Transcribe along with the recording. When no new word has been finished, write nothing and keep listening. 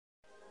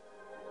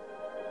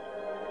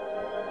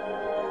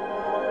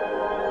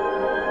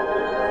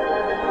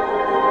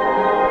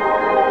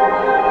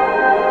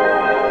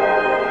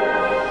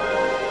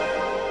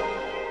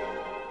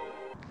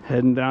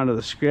heading down to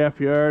the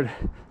scrapyard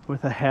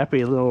with a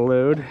happy little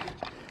load.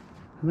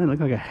 Doesn't that look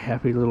like a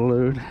happy little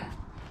load?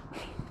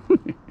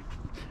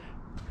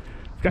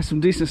 Got some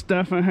decent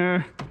stuff in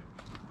here.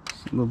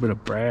 A little bit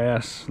of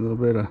brass, a little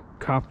bit of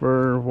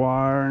copper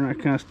wire and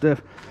that kind of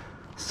stuff.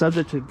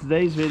 Subject of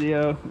today's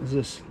video is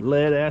this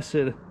lead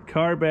acid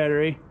car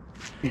battery.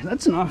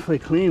 That's an awfully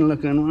clean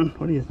looking one.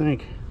 What do you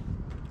think?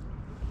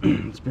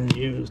 It's been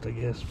used, I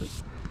guess, but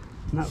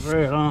not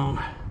very long.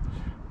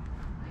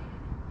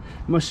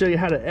 I'm gonna show you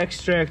how to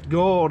extract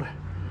gold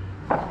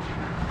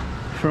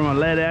from a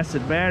lead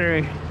acid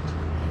battery.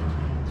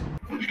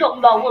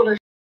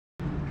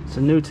 It's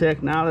a new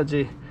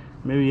technology.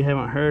 Maybe you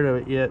haven't heard of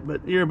it yet,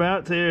 but you're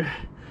about to.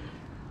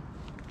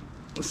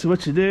 So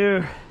what you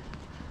do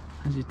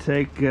is you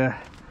take a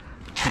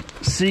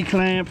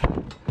C-clamp,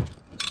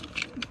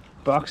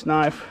 box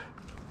knife,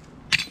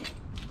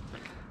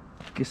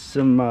 get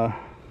some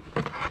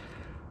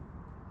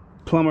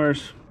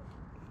plumber's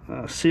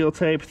seal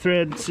tape,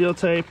 thread seal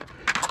tape,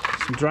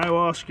 some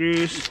drywall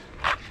screws,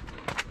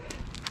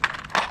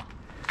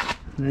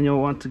 and then you'll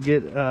want to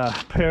get a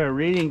pair of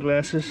reading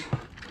glasses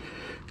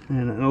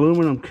and an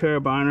aluminum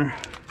carabiner.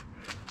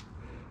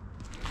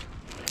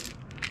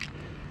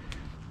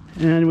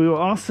 And we will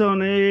also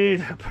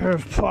need a pair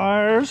of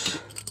pliers,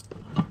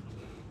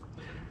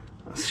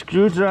 a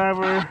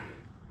screwdriver,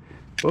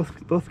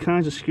 both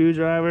kinds of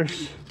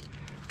screwdrivers,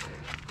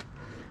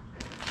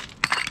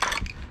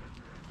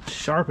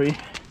 Sharpie,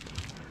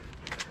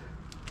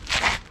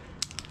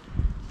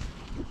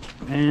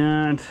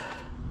 and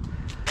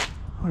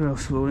what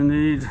else will we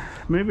need?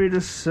 Maybe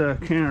this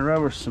can of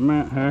rubber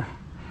cement here.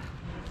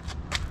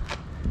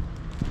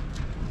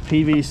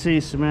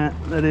 PVC cement,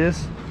 that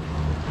is.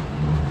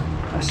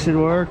 That should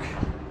work.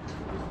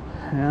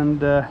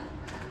 And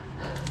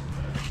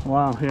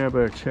while I'm here, I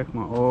better check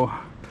my oil.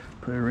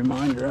 Put a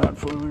reminder out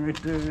for me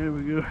right there. There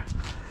we go.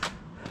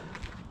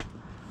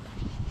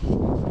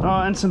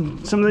 Oh, and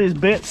some of these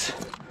bits.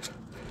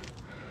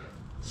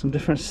 Some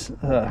different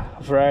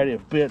variety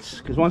of bits.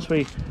 Because once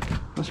we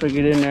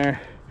get in there,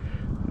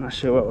 I'm not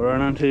sure what we're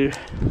running into.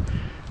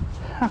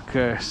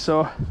 Okay,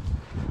 so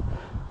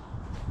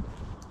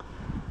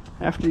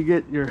after you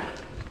get your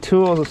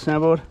tools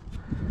assembled,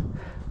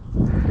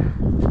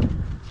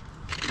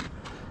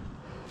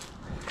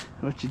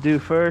 what you do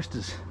first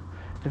is,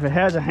 if it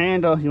has a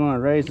handle, you want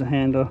to raise the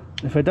handle.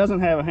 If it doesn't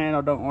have a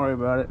handle, don't worry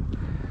about it.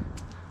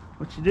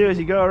 What you do is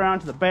you go around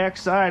to the back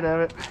side of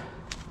it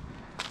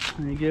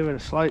and you give it a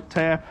slight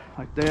tap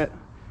like that.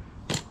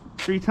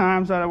 3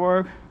 times that'll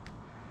work.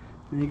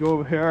 And you go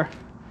over here.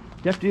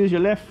 You have to use your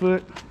left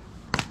foot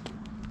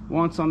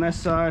once on this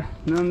side,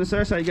 and on this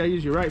other side you gotta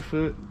use your right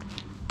foot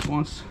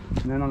once,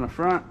 and then on the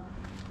front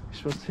you're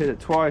supposed to hit it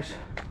twice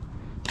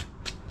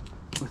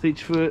with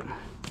each foot.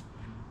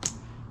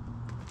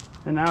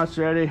 And now it's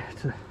ready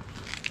to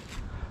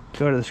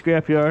go to the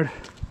scrapyard.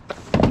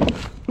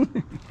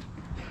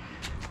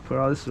 Put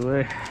all this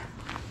away.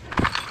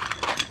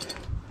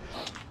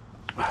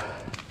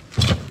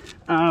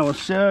 I will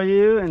show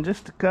you in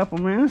just a couple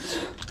minutes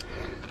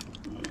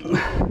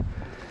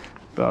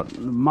about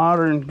the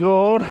modern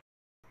gold.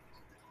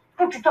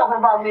 What you talking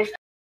about, mister?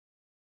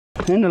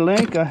 In the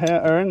link I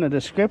have, or in the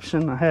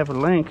description, I have a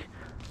link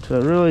to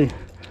a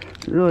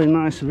really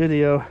nice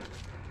video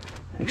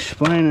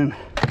explaining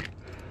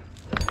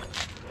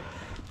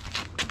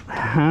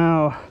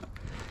how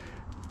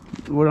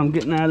what I'm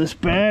getting out of this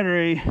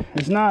battery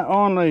is not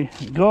only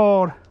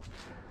gold,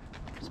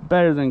 it's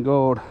better than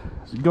gold.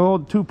 It's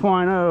gold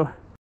 2.0.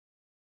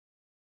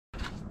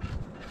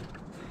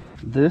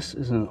 This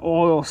is an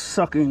oil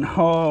sucking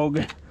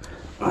hog.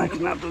 I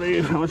cannot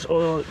believe how much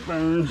oil it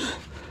burns.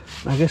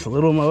 I guess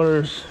little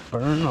motors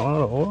burn a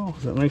lot of oil.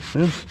 Does that make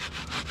sense?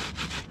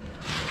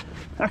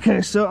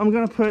 Okay, so I'm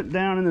gonna put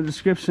down in the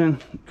description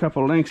a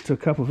couple links to a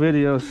couple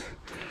videos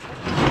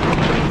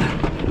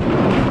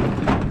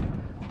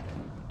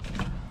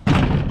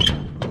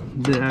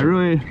that I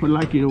really would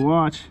like you to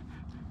watch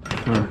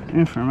for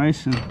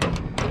information,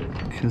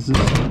 because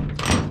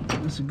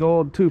this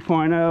gold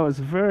 2.0 is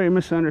very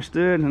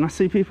misunderstood, and I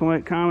see people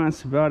make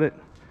comments about it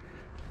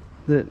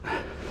that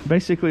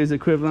basically is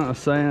equivalent of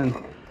saying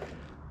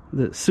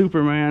that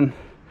Superman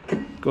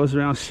goes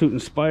around shooting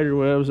spider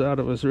webs out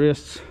of his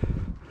wrists,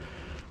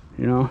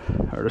 you know,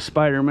 or the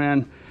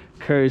Spider-Man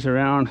carries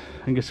around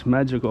and gets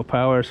magical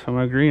powers from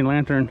a Green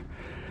Lantern,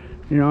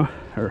 you know,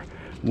 or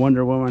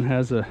Wonder Woman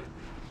has a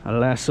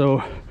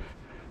lasso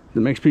that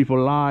makes people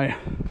lie,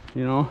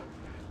 you know.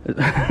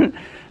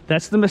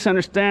 That's the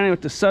misunderstanding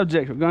with the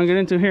subject we're going to get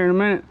into here in a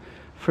minute.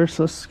 First,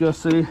 let's go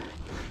see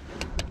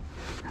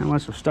how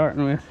much we're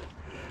starting with.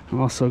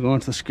 I'm also going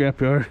to the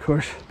scrapyard, of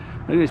course.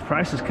 Look at these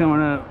prices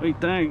coming up. What do you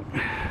think?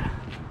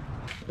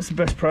 This is the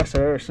best price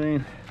I've ever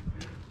seen.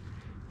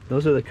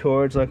 Those are the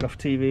cords like off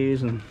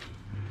TVs and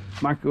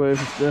microwaves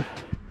and stuff.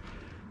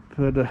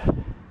 But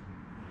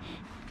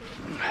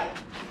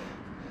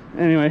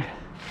anyway,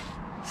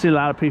 I see a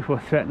lot of people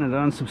threatening to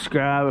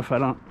unsubscribe if I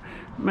don't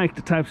make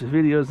the types of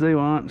videos they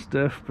want and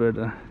stuff, but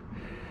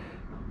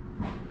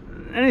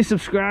any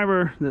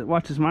subscriber that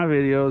watches my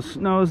videos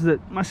knows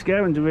that my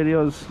scavenger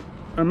videos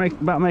are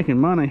about making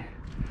money.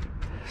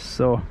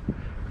 So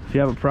if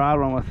you have a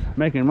problem with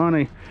making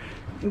money,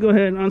 go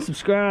ahead and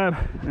unsubscribe.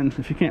 And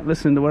if you can't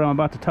listen to what I'm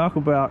about to talk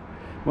about,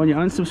 when you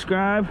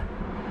unsubscribe,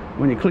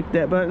 when you click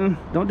that button,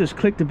 don't just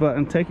click the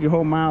button, take your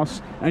whole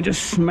mouse and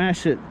just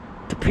smash it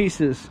to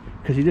pieces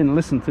because you didn't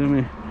listen to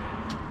me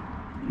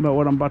about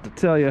what I'm about to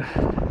tell you.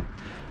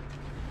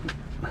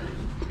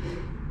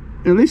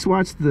 At least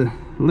watch the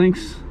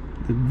links,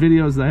 the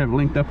videos that I have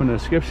linked up in the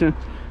description.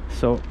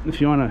 So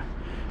if you want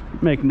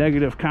to make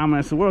negative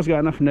comments, the world's got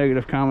enough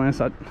negative comments,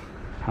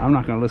 I'm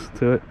not going to listen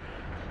to it.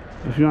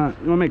 If you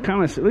want to make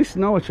comments, at least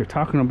know what you're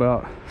talking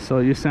about, so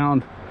you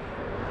sound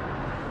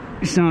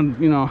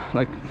you know,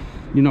 like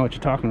you know what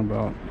you're talking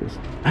about. Because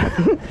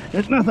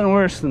there's nothing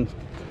worse than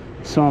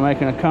someone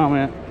making a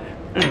comment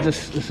and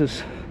this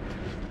is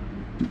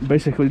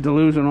basically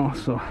delusional.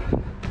 So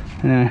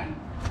yeah,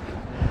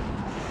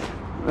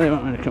 they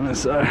want me to come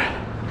inside.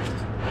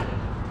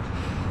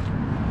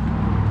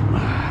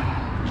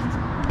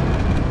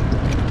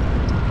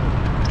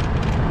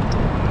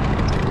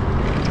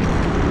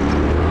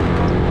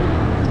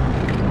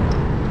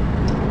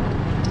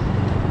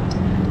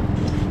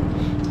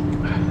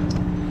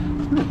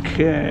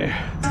 Okay,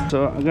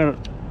 so I got a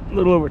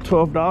little over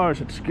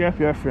 $12 at the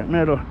scrapyard for that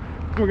metal.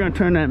 We're gonna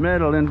turn that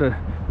metal into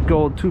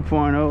gold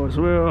 2.0 as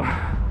well.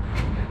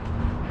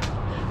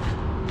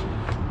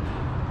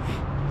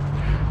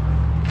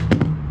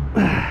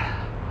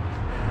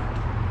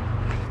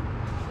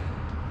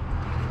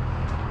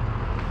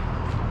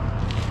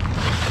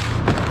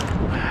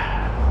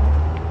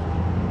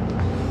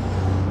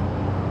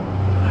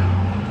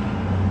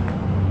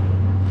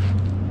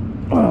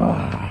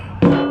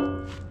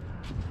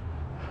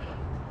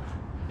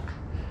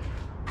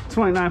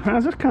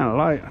 £29, that's kind of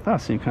light. I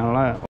thought it seemed kind of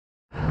light.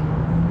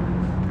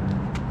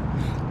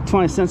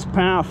 20 cents a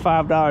pound,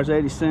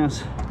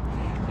 $5.80.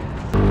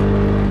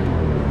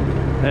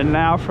 And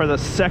now for the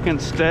second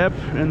step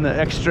in the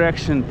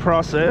extraction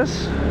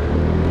process.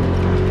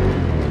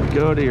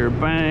 Go to your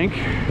bank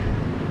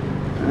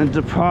and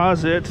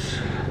deposit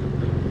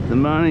the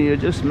money you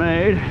just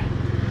made.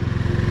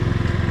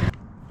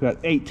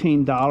 Got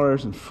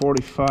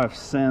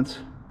 $18.45.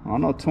 I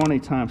know 20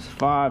 times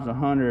 5 is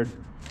 100.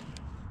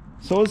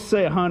 So let's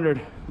say 100.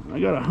 I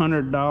got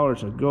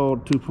 $100 of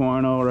gold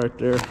 2.0 right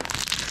there.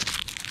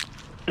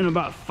 In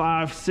about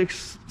 5,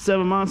 6,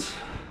 7 months,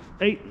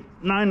 8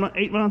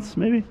 months,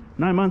 maybe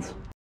 9 months.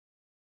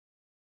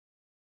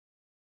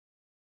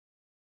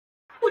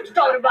 What you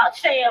talking about,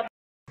 Sam?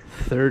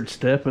 Third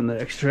step in the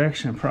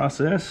extraction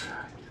process.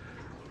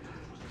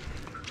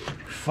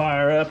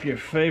 Fire up your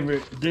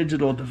favorite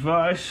digital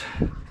device.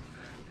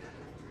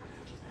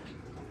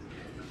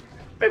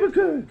 Baby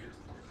cook.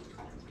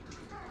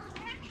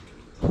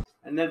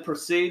 And then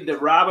proceed to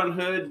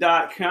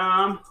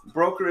Robinhood.com,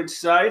 brokerage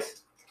site.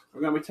 We're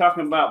going to be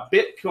talking about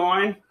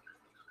Bitcoin.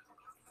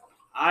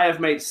 I have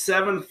made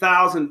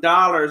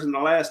 $7,000 in the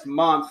last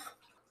month.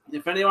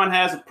 If anyone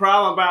has a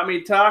problem about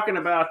me talking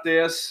about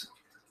this,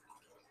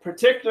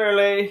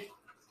 particularly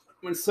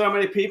when so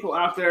many people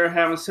out there are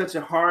having such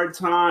a hard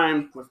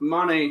time with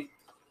money,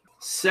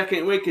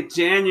 second week of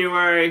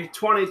January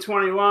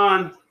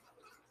 2021,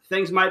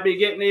 things might be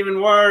getting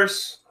even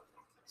worse.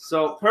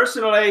 So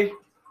personally,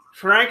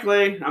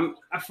 frankly,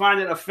 I find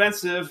it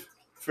offensive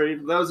for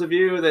those of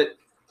you that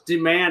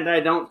demand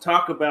I don't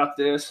talk about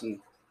this. And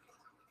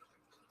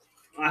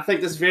I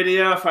think this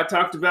video, if I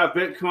talked about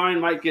Bitcoin,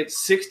 might get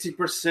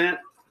 60%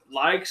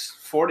 likes,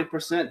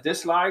 40%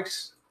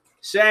 dislikes.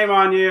 Shame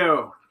on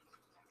you.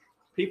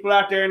 People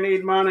out there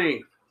need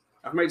money.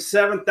 I've made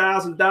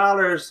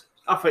 $7,000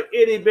 off an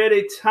itty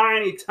bitty,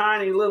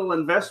 tiny little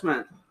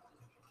investment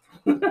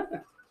in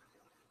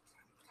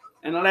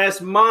the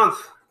last month.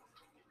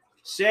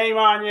 Shame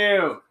on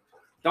you.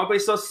 Don't be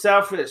so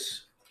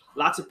selfish.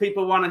 Lots of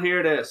people want to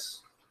hear this.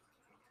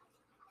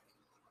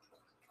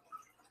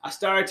 I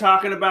started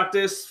talking about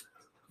this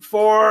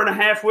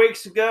 4.5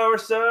 weeks ago or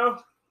so.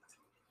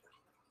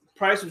 The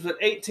price was at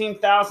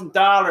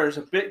 $18,000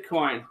 of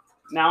Bitcoin.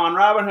 Now on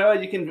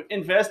Robinhood, you can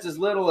invest as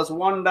little as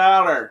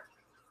 $1.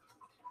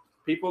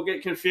 People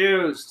get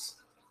confused.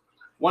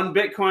 One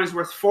Bitcoin is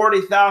worth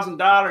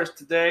 $40,000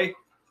 today.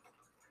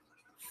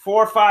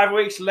 4 or 5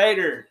 weeks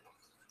later,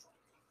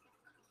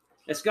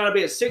 it's going to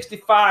be at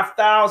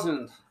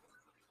 $65,000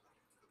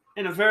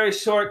 in a very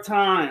short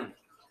time.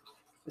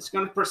 It's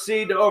going to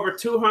proceed to over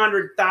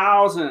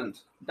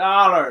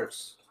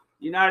 $200,000,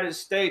 United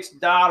States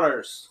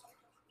dollars.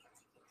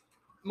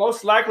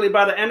 Most likely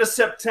by the end of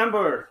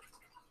September.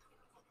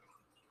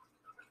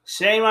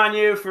 Shame on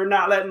you for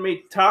not letting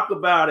me talk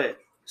about it.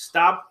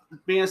 Stop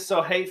being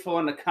so hateful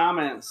in the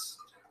comments.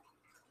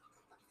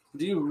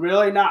 Do you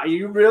really not?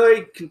 You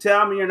really can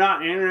tell me you're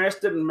not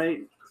interested in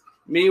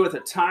me with a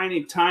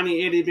tiny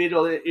itty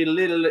bitty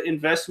little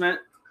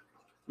investment,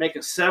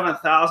 making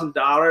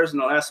 $7,000 in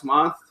the last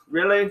month?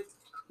 Really?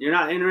 You're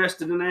not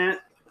interested in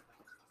that?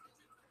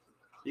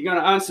 You're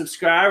gonna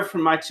unsubscribe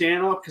from my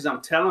channel because I'm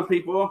telling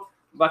people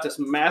about this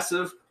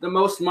massive, the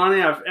most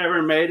money I've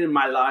ever made in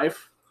my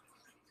life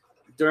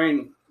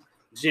during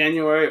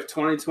January of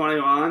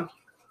 2021.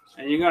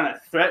 And you're going to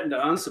threaten to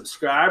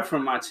unsubscribe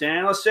from my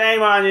channel?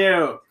 Shame on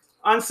you.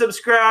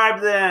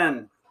 Unsubscribe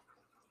then.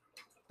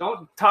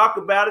 Don't talk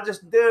about it,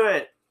 just do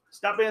it.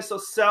 Stop being so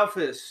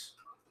selfish.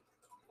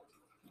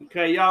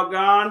 Okay, y'all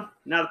gone?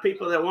 Now the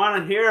people that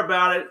want to hear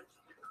about it,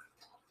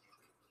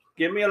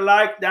 give me a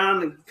like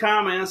down in the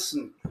comments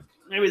and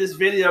maybe this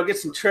video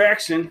gets some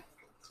traction.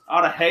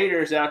 All the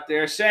haters out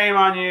there, shame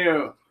on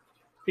you.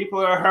 People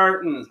are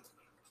hurting.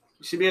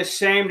 You should be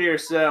ashamed of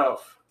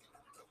yourself.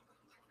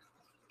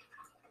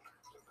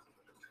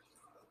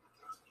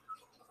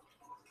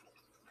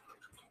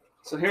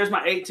 So here's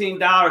my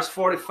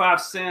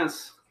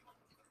 $18.45.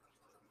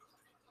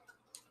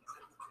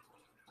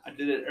 I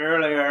did it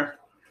earlier.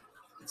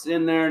 It's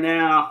in there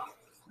now.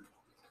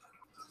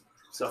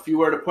 So if you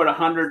were to put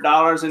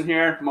 $100 in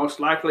here, most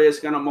likely it's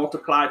going to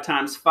multiply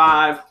times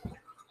 5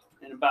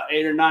 in about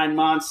 8 or 9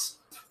 months.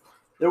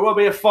 There will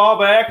be a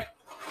fallback.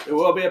 There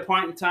will be a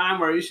point in time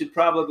where you should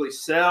probably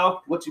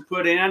sell what you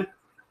put in.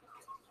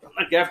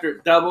 Like after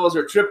it doubles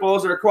or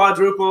triples or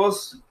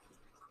quadruples.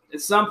 At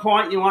some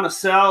point, you want to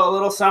sell a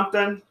little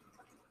something.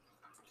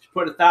 You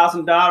put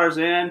 $1,000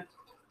 in.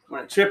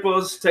 When it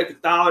triples, take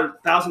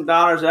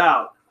 $1,000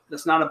 out.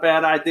 That's not a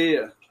bad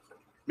idea.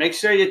 Make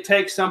sure you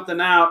take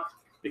something out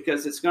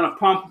because it's going to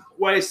pump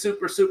way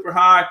super, super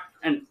high,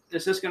 and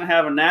it's just going to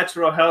have a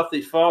natural,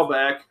 healthy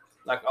fallback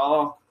like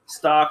all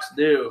stocks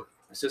do.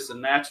 It's just a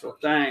natural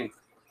thing.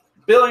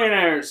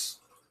 Billionaires,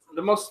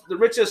 the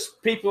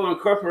richest people in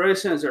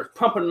corporations are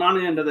pumping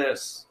money into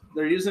this.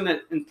 They're using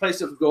it in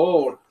place of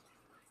gold.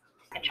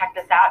 And check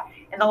this out.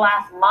 In the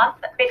last month,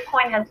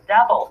 Bitcoin has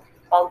doubled,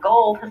 while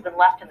gold has been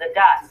left in the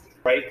dust.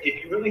 Right?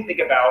 If you really think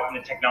about in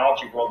the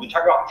technology world, we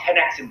talk about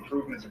 10x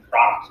improvements in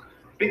products.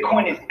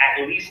 Bitcoin is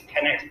at least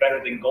 10x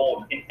better than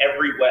gold in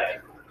every way.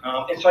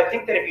 And so I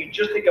think that if you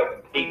just think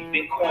of a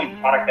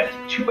Bitcoin product that's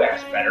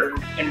 2x better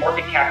and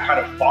market cap kind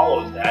of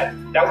follows that,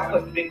 that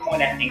would put Bitcoin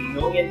at $1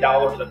 million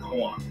a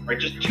coin, right?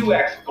 Just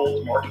 2x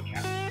gold's market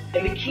cap.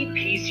 And the key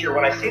piece here,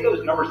 when I say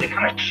those numbers, they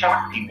kind of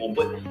shock people,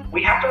 but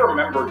we have to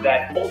remember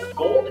that both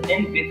gold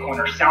and Bitcoin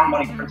are sound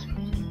money principles.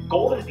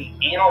 Gold is the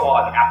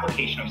analog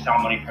application of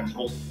sound money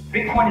principles.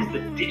 Bitcoin is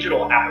the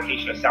digital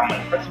application of sound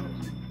money principles.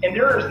 And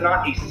there is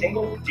not a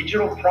single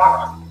digital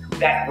product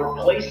that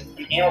replaced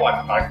an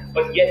analog product,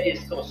 but yet is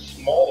still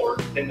smaller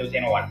than those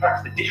analog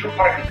products. The digital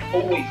product is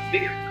always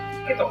bigger.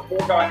 And it's a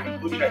foregone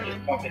conclusion at this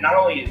point that not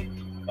only is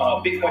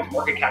Bitcoin's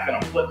market cap going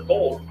to flip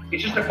gold,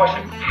 it's just a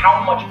question of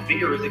how much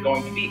bigger is it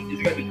going to be? Is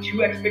it going to be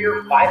 2x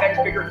bigger,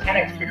 5x bigger,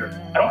 10x bigger?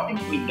 I don't think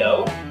we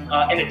know,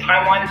 and the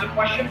timeline is a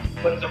question,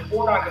 but it's a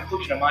foregone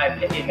conclusion in my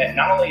opinion that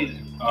not only is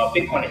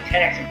Bitcoin a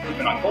 10x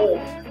improvement on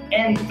gold,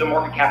 and the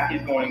market cap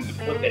is going to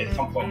flip it at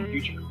some point in the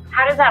future.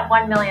 How does that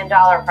 $1 million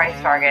price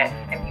target,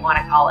 if you want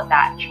to call it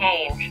that,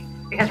 change?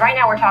 Because right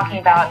now we're talking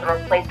about the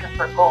replacement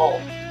for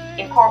gold.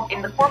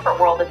 In the corporate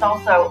world, it's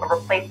also a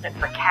replacement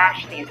for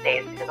cash these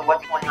days because of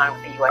what's going on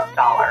with the US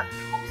dollar.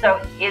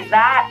 So is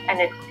that, and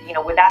it's,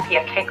 would that be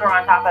a kicker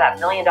on top of that $1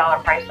 million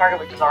price target,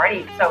 which is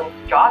already so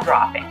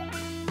jaw-dropping?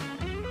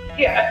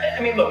 Yeah,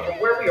 I mean, look, from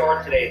where we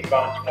are today, it's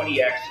about a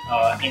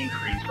 20x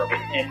increase,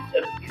 right? And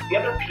the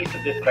other piece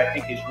of this that I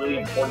think is really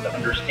important to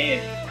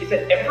understand is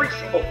that every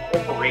single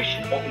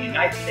corporation, both in the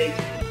United States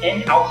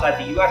and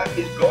outside the US,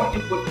 is going to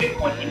put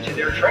Bitcoin into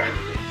their treasury.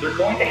 They're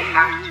going to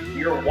have to.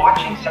 We are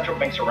watching central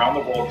banks around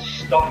the world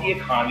stuff the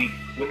economy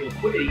with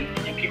liquidity,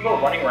 and people are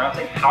running around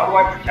saying, how do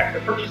I protect the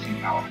purchasing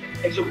power?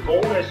 And so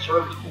gold has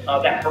served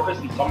that purpose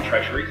in some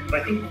treasuries,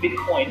 but I think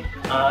Bitcoin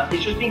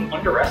is just being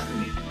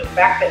underestimated. The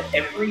fact that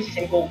every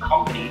single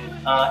company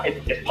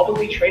that's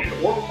publicly traded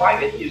or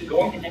private is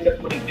going to end up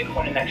putting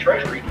Bitcoin in that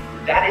treasury,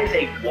 that is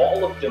a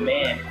wall of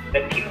demand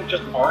that people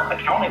just aren't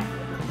accounting for.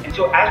 And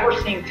so as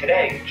we're seeing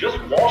today, just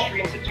Wall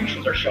Street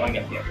institutions are showing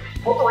up yet.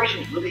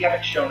 Corporations really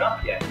haven't shown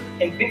up yet.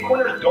 And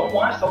Bitcoiners don't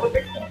want to sell the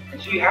Bitcoin.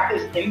 And so you have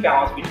this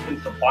imbalance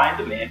between supply and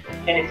demand,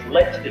 and it's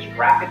led to this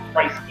rapid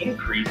price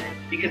increase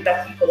because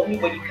that's the only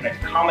way you can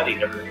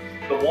accommodate everything.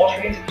 The Wall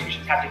Street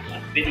institutions have to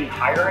keep bidding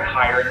higher and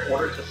higher in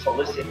order to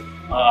solicit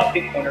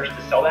Bitcoiners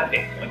to sell that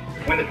Bitcoin.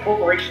 When the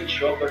corporations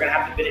show up, they're going to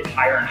have to bid it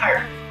higher and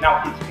higher.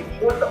 Now, it's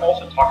important to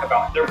also talk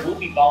about there will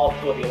be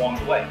volatility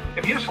along the way.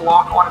 If you just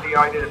lock onto the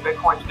idea that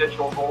Bitcoin's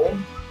digital gold,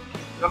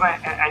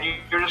 and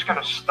you're just going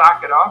to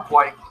stack it up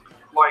like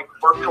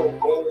virtual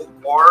gold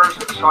bars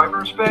in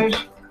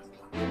cyberspace,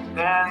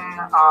 then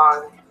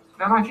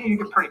I think you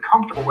get pretty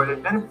comfortable with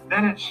it.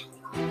 Then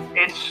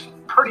it's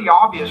pretty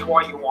obvious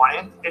why you want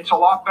it. It's a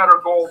lot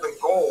better gold than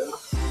gold.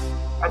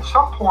 At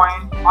some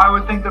point, I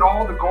would think that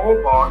all the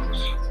gold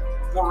bugs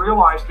will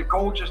realize that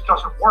gold just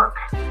doesn't work.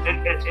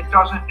 It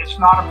doesn't. It's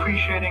not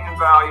appreciating in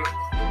value.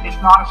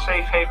 It's not a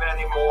safe haven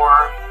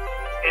anymore.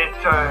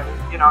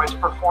 Its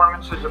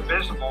performance is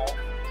abysmal.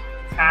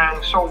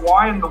 And so,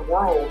 why in the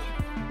world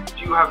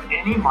do you have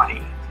any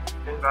money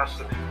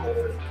invested in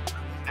gold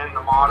in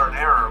the modern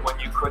era when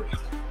you could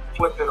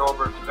flip it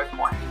over to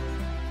Bitcoin?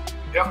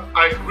 Yeah,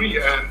 I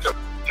agree. And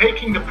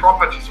taking the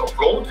properties of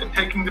gold and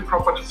taking the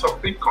properties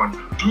of Bitcoin,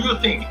 do you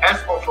think,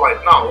 as of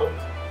right now,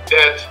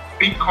 that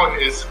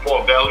Bitcoin is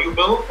more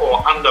valuable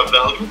or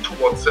undervalued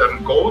towards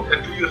gold?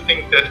 And do you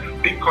think that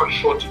Bitcoin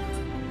should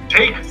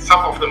take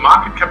some of the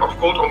market cap of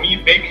gold, or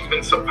maybe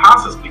even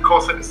surpasses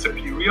because it is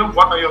superior?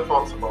 What are your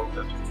thoughts about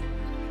that?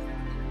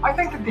 I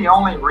think that the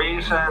only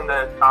reason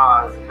that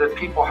that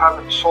people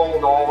haven't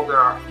sold all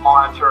their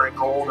monetary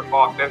gold and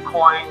bought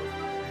Bitcoin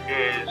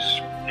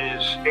is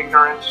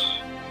ignorance,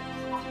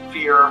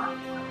 fear,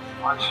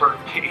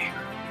 uncertainty.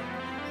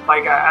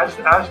 Like as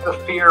the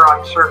fear,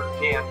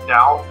 uncertainty, and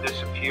doubt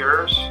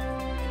disappears,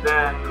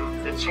 then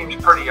it seems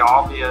pretty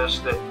obvious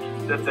that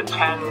the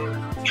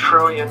 $10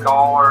 trillion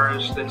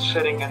that's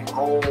sitting in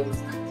gold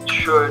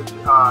should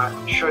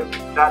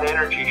that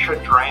energy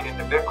should drain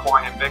into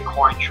Bitcoin, and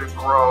Bitcoin should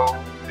grow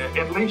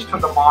at least to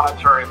the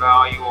monetary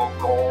value of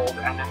gold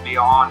and then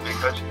beyond,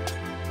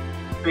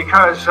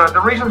 because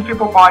the reasons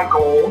people buy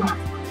gold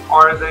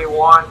are they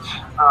want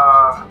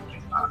a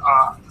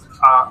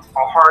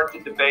hard to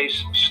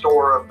debase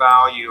store of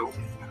value,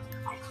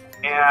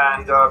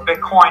 and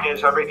Bitcoin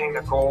is everything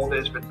that gold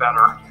is but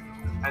better.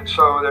 And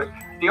so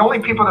the only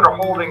people that are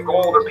holding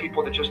gold are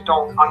people that just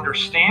don't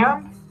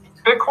understand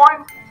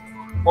Bitcoin,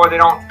 or they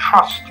don't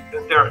trust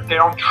they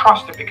don't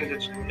trust it because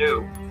it's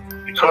new.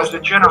 So there's a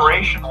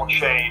generational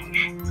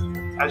change.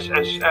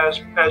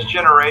 As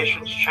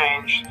generations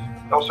change,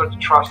 they'll start to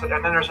trust it.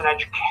 And then there's an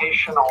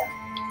educational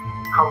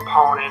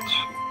component.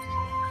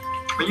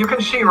 But you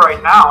can see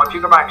right now, if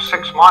you go back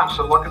 6 months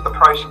and look at the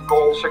price of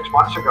gold 6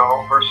 months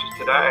ago versus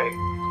today,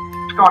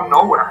 it's gone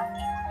nowhere.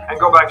 And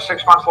go back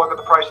 6 months, look at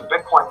the price of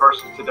Bitcoin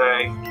versus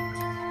today,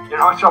 you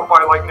know, it's up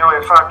by like nearly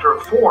a factor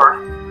of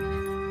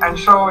 4. And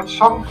so at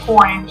some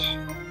point,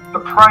 the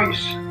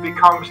price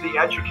becomes the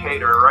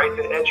educator, right?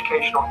 The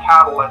educational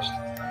catalyst.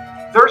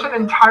 There's an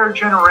entire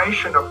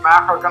generation of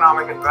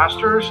macroeconomic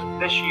investors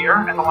this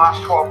year in the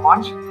last 12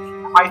 months.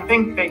 I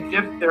think they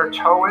dipped their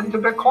toe into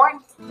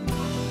Bitcoin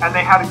and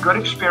they had a good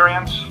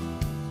experience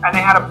and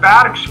they had a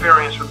bad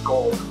experience with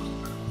gold.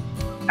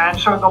 And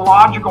so the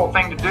logical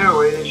thing to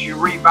do is you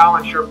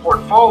rebalance your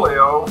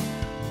portfolio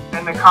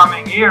in the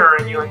coming year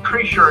and you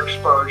increase your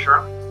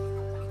exposure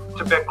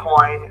to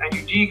Bitcoin and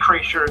you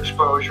decrease your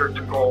exposure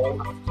to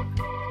gold.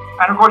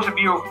 And of course, if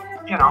you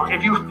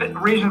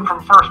reason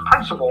from first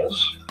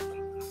principles,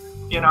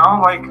 you know,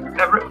 like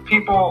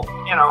people,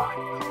 you know,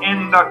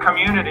 in the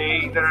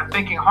community that are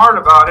thinking hard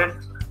about it,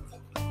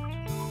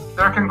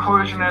 their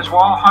conclusion is,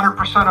 well,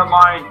 100% of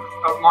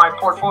my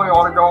portfolio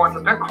ought to go into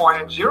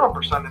Bitcoin and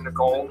 0% into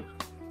gold.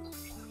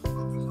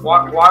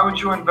 Why would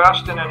you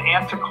invest in an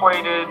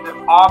antiquated,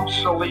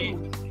 obsolete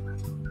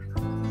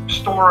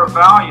store of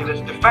value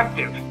that's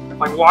defective?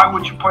 Like, why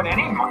would you put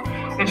any money?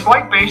 It's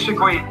like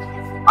basically,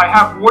 I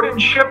have wooden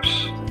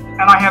ships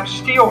and I have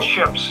steel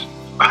ships.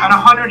 And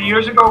 100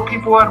 years ago,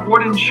 people had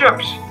wooden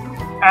ships.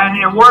 And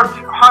it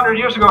worked 100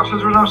 years ago because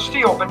there was no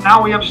steel, but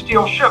now we have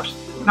steel ships.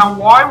 Now,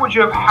 why would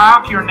you have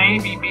half your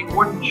Navy be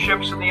wooden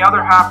ships and the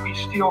other half be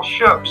steel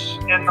ships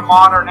in the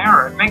modern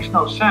era? It makes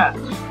no sense.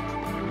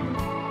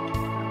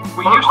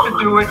 We used to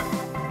do it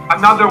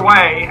another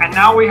way, and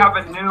now we have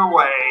a new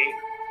way.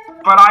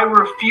 But I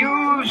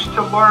refuse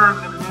to learn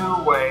the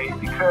new way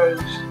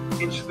because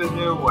it's the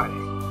new way.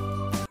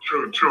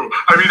 True.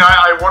 I mean,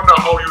 I wonder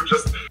how you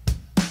just